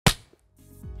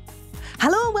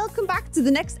and welcome back to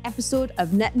the next episode of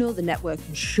NetKno, the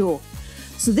networking show.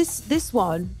 So this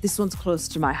one's close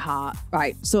to my heart,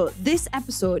 right? So this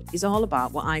episode is all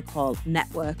about what I call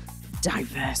network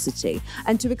diversity.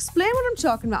 And to explain what I'm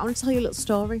talking about, I want to tell you a little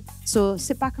story. So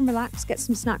sit back and relax, get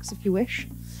some snacks if you wish.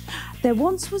 There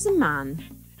once was a man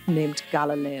named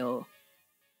Galileo.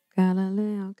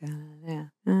 Galileo.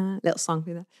 Little song for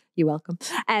you there. You're welcome.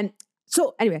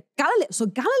 So anyway,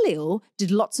 Galileo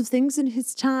did lots of things in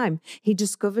his time. He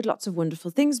discovered lots of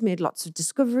wonderful things, made lots of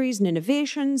discoveries and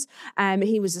innovations.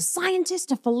 He was a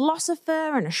scientist, a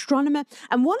philosopher, an astronomer.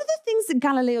 And one of the things that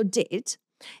Galileo did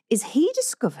is he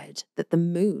discovered that the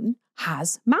moon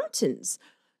has mountains.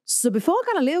 So before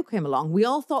Galileo came along, we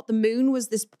all thought the moon was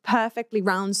this perfectly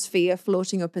round sphere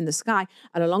floating up in the sky.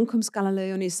 And along comes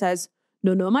Galileo and he says,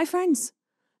 no, my friends,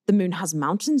 the moon has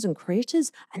mountains and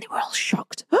craters. And they were all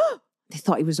shocked. They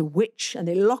thought he was a witch and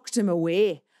they locked him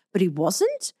away. But he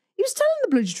wasn't. He was telling the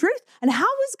bloody truth. And how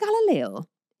was Galileo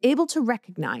able to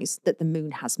recognize that the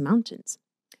moon has mountains?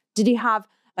 Did he have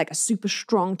like a super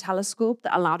strong telescope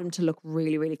that allowed him to look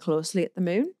really, really closely at the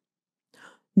moon?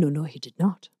 No, he did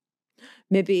not.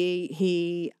 Maybe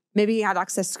he had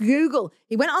access to Google.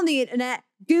 He went on the internet,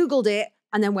 Googled it,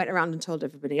 and then went around and told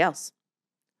everybody else.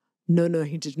 No,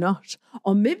 he did not.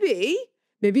 Or maybe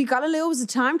Galileo was a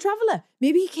time traveler.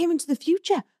 Maybe he came into the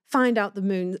future, find out the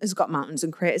moon has got mountains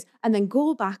and craters, and then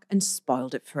go back and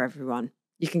spoiled it for everyone.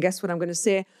 You can guess what I'm going to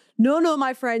say. No,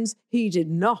 my friends, he did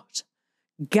not.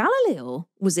 Galileo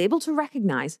was able to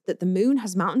recognize that the moon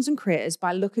has mountains and craters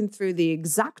by looking through the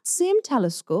exact same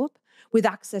telescope with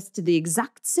access to the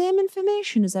exact same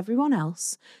information as everyone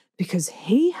else because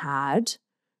he had,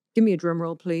 give me a drum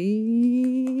roll,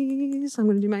 please. I'm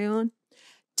going to do my own.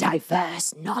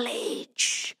 Diverse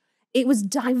knowledge. It was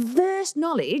diverse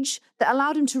knowledge that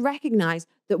allowed him to recognize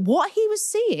that what he was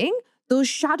seeing, those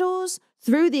shadows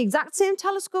through the exact same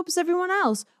telescope as everyone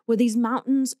else, were these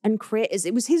mountains and craters.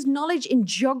 It was his knowledge in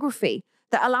geography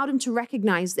that allowed him to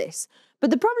recognize this. But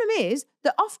the problem is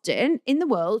that often in the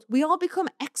world, we all become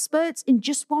experts in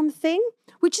just one thing,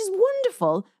 which is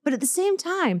wonderful. But at the same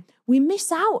time, we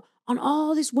miss out on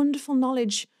all this wonderful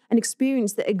knowledge and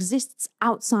experience that exists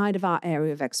outside of our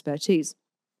area of expertise.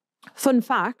 Fun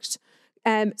fact,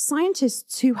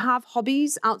 scientists who have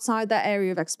hobbies outside their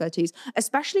area of expertise,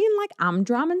 especially in like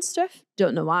Amdram and stuff,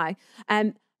 don't know why,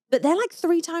 but they're like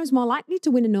 3 times more likely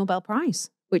to win a Nobel Prize,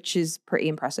 which is pretty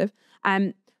impressive.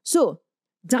 So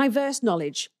diverse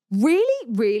knowledge, really,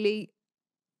 really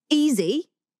easy,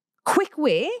 quick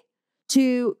way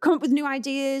to come up with new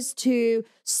ideas, to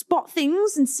spot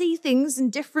things and see things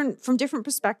from different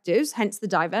perspectives, hence the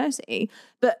diversity.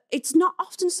 But it's not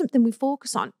often something we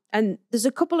focus on. And there's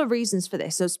a couple of reasons for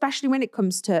this, so especially when it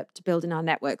comes to building our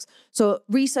networks. So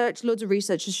loads of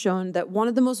research has shown that one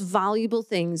of the most valuable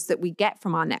things that we get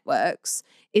from our networks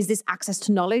is this access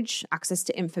to knowledge, access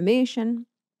to information.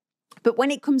 But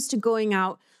when it comes to going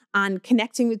out and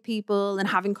connecting with people and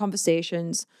having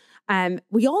conversations,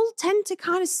 we all tend to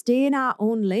kind of stay in our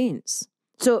own lanes.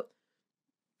 So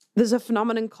there's a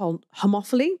phenomenon called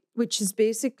homophily, which is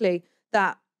basically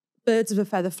that birds of a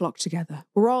feather flock together.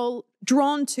 We're all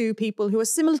drawn to people who are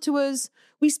similar to us.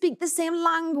 We speak the same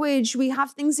language. We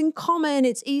have things in common.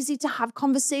 It's easy to have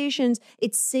conversations.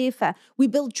 It's safer. We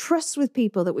build trust with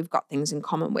people that we've got things in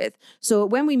common with. So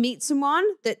when we meet someone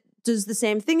that does the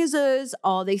same thing as us,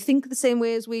 or they think the same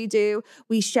way as we do,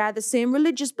 we share the same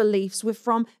religious beliefs. We're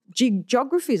from,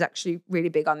 geography is actually really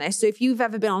big on this. So if you've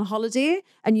ever been on holiday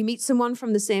and you meet someone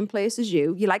from the same place as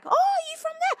you, you're like, oh, are you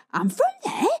from there? I'm from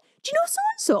there. Do you know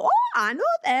so-and-so? Oh, I know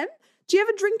them. Do you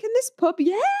ever drink in this pub?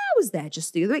 Yeah, I was there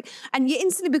just the other week. And you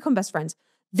instantly become best friends.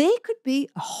 They could be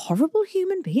a horrible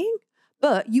human being,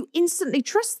 but you instantly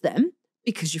trust them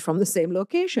because you're from the same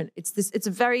location. It's a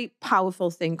very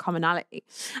powerful thing, commonality.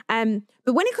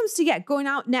 But when it comes to going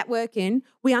out networking,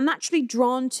 we are naturally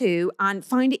drawn to and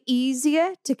find it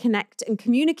easier to connect and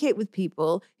communicate with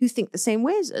people who think the same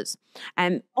way as us.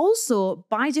 Also,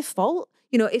 by default,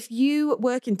 if you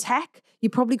work in tech, you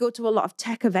probably go to a lot of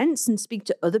tech events and speak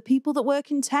to other people that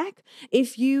work in tech.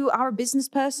 If you are a business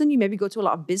person, you maybe go to a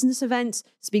lot of business events,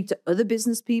 speak to other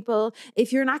business people.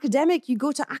 If you're an academic, you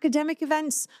go to academic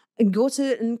events and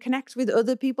and connect with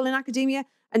other people in academia,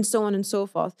 and so on and so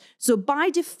forth. So by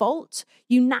default,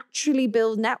 you naturally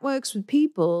build networks with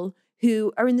people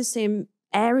who are in the same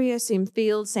area, same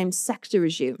field, same sector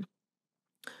as you.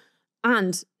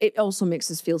 And it also makes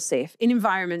us feel safe in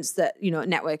environments that,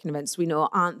 networking events we know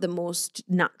aren't the most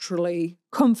naturally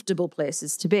comfortable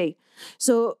places to be.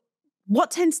 So what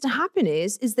tends to happen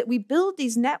is that we build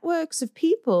these networks of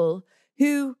people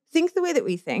who think the way that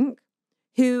we think,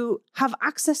 who have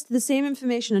access to the same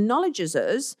information and knowledge as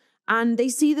us, and they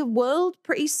see the world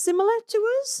pretty similar to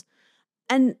us.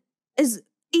 And as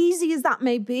easy as that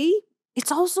may be,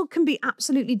 it also can be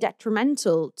absolutely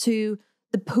detrimental to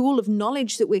the pool of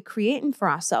knowledge that we're creating for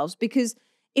ourselves. Because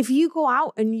if you go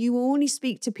out and you only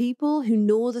speak to people who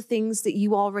know the things that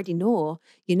you already know,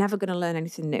 you're never going to learn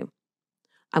anything new.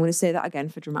 I'm going to say that again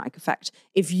for dramatic effect.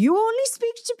 If you only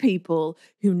speak to people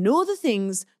who know the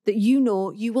things that you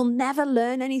know, you will never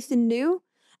learn anything new.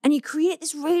 And you create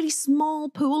this really small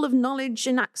pool of knowledge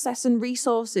and access and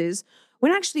resources,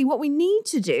 when actually what we need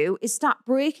to do is start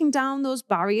breaking down those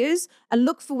barriers and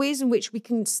look for ways in which we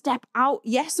can step out,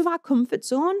 yes, of our comfort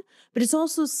zone, but it's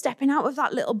also stepping out of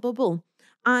that little bubble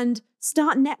and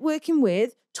start networking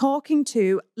with, talking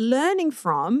to, learning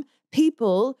from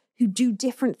people who do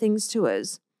different things to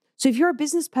us. So if you're a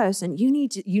business person, you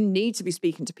need to be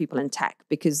speaking to people in tech,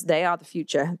 because they are the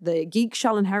future. The geeks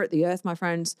shall inherit the earth, my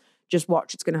friends. Just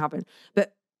watch, it's going to happen.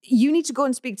 But you need to go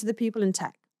and speak to the people in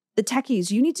tech, the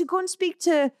techies. You need to go and speak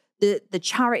to the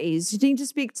charities. You need to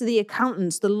speak to the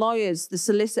accountants, the lawyers, the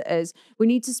solicitors. We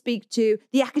need to speak to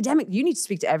the academic. You need to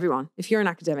speak to everyone. If you're an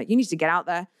academic, you need to get out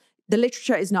there. The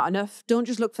literature is not enough. Don't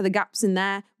just look for the gaps in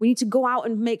there. We need to go out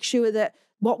and make sure that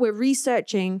what we're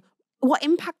researching, what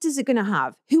impact is it going to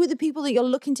have? Who are the people that you're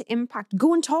looking to impact?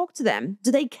 Go and talk to them.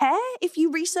 Do they care if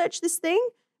you research this thing?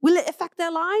 Will it affect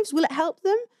their lives? Will it help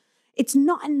them? It's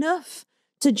not enough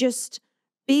to just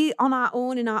be on our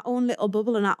own, in our own little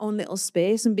bubble, in our own little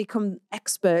space and become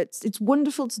experts. It's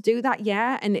wonderful to do that,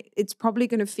 yeah, and it's probably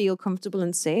going to feel comfortable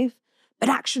and safe. But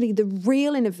actually the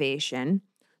real innovation,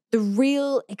 the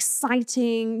real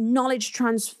exciting knowledge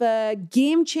transfer,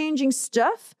 game-changing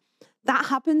stuff, that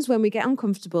happens when we get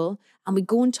uncomfortable and we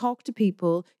go and talk to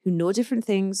people who know different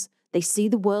things. They see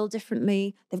the world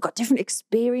differently. They've got different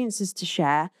experiences to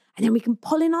share. And then we can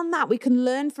pull in on that. We can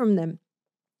learn from them.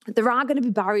 There are going to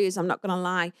be barriers, I'm not going to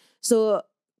lie. So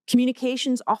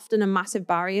communication's often a massive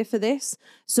barrier for this.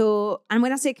 So, and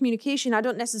when I say communication, I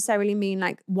don't necessarily mean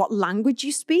like what language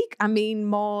you speak. I mean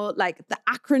more like the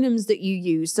acronyms that you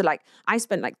use. So like I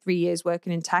spent like 3 years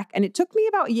working in tech, and it took me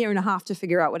about 1.5 years to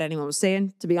figure out what anyone was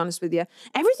saying, to be honest with you.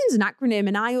 Everything's an acronym,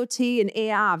 and IoT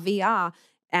and AR, VR,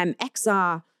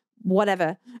 XR,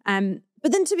 whatever.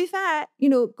 But then to be fair,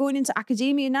 going into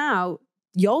academia now,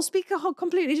 you'll speak a whole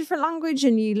completely different language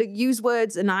and you use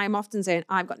words, and I'm often saying,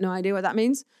 I've got no idea what that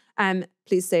means.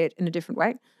 Please say it in a different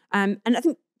way. And I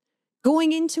think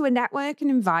going into a networking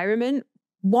environment,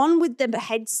 one with the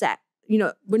headset,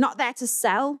 we're not there to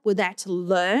sell, we're there to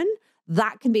learn.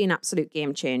 That can be an absolute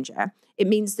game changer. It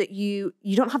means that you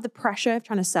don't have the pressure of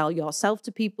trying to sell yourself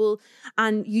to people,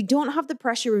 and you don't have the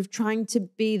pressure of trying to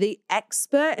be the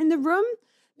expert in the room,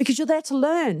 because you're there to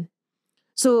learn.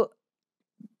 So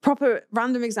proper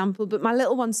random example, but my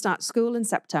little one starts school in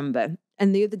September.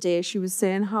 And the other day she was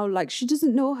saying how like she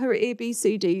doesn't know her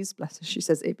ABCDs. Bless her, she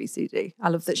says ABCD. I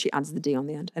love that she adds the D on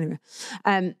the end. Anyway,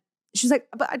 she's like,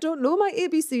 but I don't know my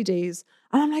ABCDs.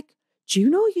 And I'm like, do you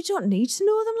know you don't need to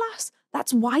know them, lass?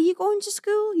 That's why you're going to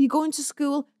school. You're going to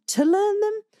school to learn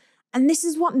them. And this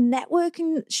is what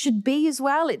networking should be as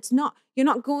well. It's not, you're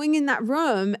not going in that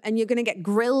room and you're going to get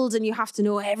grilled and you have to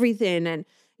know everything and,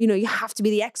 you have to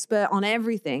be the expert on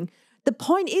everything. The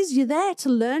point is you're there to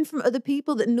learn from other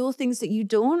people that know things that you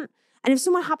don't. And if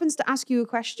someone happens to ask you a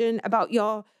question about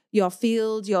your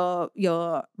field,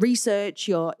 your research,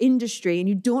 your industry, and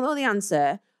you don't know the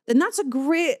answer, then that's a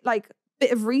great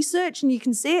bit of research. And you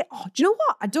can say, oh, do you know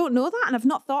what? I don't know that. And I've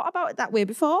not thought about it that way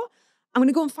before. I'm going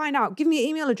to go and find out. Give me your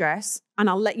email address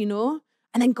and I'll let you know.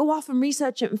 And then go off and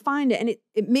research it and find it. And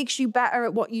it makes you better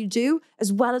at what you do,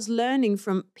 as well as learning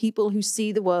from people who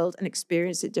see the world and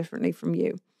experience it differently from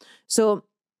you. So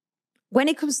when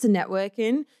it comes to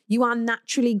networking, you are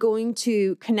naturally going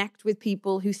to connect with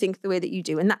people who think the way that you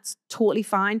do. And that's totally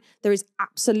fine. There is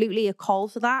absolutely a call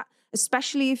for that,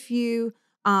 especially if you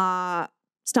are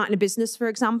starting a business, for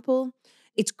example.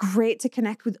 It's great to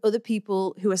connect with other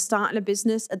people who are starting a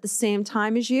business at the same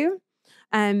time as you.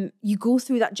 You go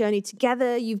through that journey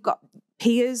together. You've got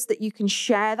peers that you can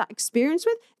share that experience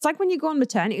with. It's like when you go on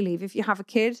maternity leave, if you have a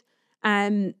kid,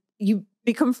 you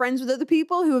become friends with other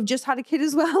people who have just had a kid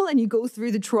as well, and you go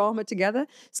through the trauma together.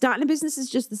 Starting a business is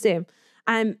just the same.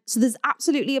 So there's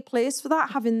absolutely a place for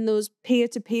that, having those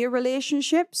peer-to-peer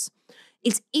relationships.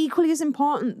 It's equally as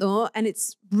important though, and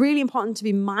it's really important to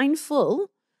be mindful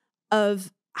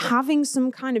of having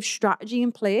some kind of strategy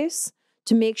in place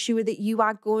to make sure that you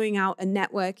are going out and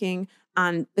networking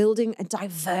and building a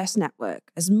diverse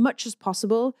network as much as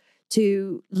possible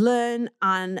to learn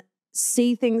and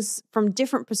see things from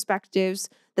different perspectives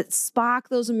that spark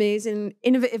those amazing,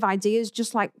 innovative ideas,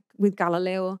 just like with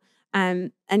Galileo.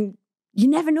 And you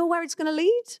never know where it's going to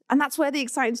lead. And that's where the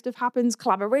exciting stuff happens.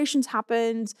 Collaborations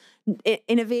happen,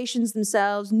 innovations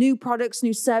themselves, new products,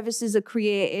 new services are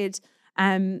created.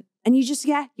 And you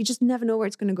just never know where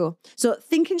it's going to go. So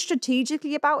thinking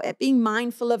strategically about it, being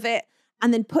mindful of it,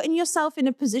 and then putting yourself in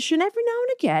a position every now and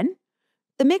again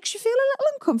that makes you feel a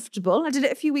little uncomfortable. I did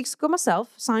it a few weeks ago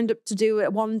myself, signed up to do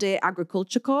a 1-day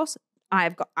agriculture course. I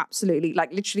have got absolutely,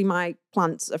 like literally my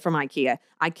plants are from IKEA.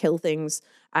 I kill things.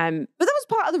 But that was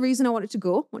part of the reason I wanted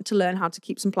to learn how to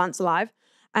keep some plants alive.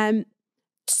 I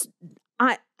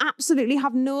absolutely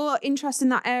have no interest in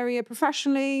that area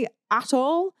professionally at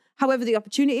all. However, the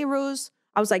opportunity arose.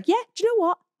 I was like, yeah, do you know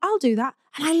what? I'll do that.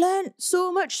 And I learned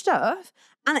so much stuff.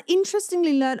 And I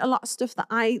interestingly learned a lot of stuff that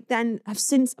I then have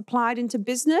since applied into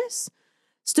business.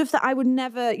 Stuff that I would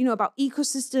never, about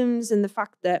ecosystems and the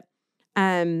fact that,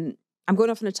 I'm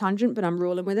going off on a tangent, but I'm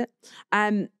rolling with it.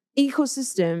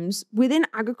 Ecosystems within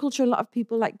agriculture, a lot of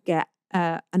people get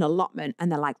an allotment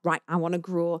and they're like, right, I want to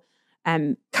grow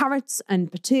carrots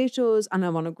and potatoes and I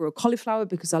want to grow cauliflower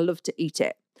because I love to eat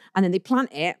it. And then they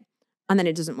plant it and then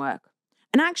it doesn't work.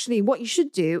 And actually what you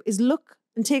should do is look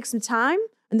and take some time.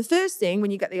 And the first thing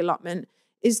when you get the allotment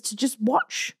is to just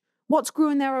watch what's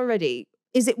growing there already.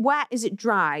 Is it wet? Is it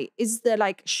dry? Is there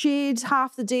shade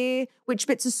half the day? Which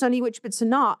bits are sunny? Which bits are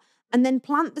not? And then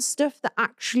plant the stuff that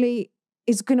actually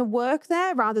is going to work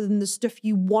there rather than the stuff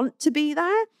you want to be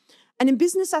there. And in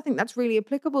business, I think that's really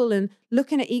applicable, and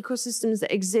looking at ecosystems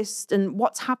that exist and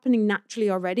what's happening naturally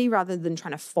already rather than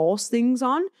trying to force things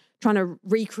on, trying to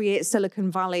recreate Silicon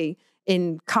Valley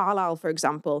in Carlisle, for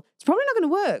example. It's probably not going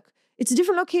to work. It's a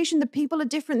different location. The people are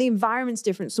different. The environment's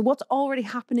different. So what's already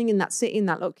happening in that city, in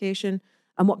that location,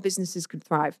 and what businesses could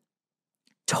thrive?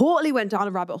 Totally went down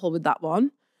a rabbit hole with that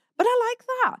one. But I like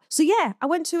that. So yeah, I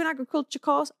went to an agriculture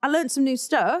course. I learned some new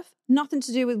stuff, nothing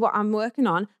to do with what I'm working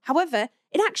on. However,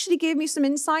 it actually gave me some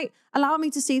insight, allowed me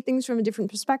to see things from a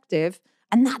different perspective.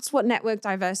 And that's what network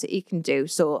diversity can do.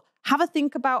 So have a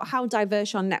think about how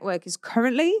diverse your network is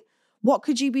currently. What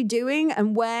could you be doing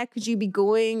and where could you be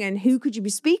going and who could you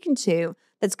be speaking to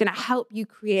that's going to help you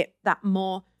create that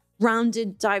more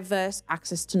rounded, diverse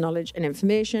access to knowledge and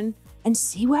information, and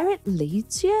see where it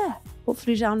leads you.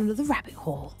 Hopefully down another rabbit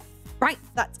hole. Right,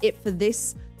 that's it for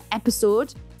this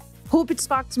episode. Hope it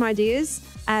sparked some ideas.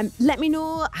 Let me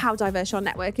know how diverse your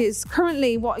network is.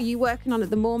 Currently, what are you working on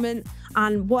at the moment?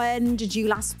 And when did you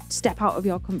last step out of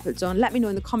your comfort zone? Let me know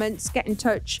in the comments, get in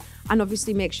touch, and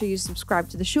obviously make sure you subscribe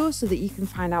to the show so that you can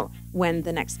find out when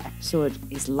the next episode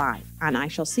is live. And I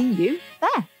shall see you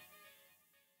there.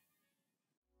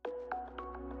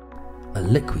 A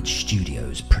Liquid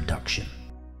Studios production.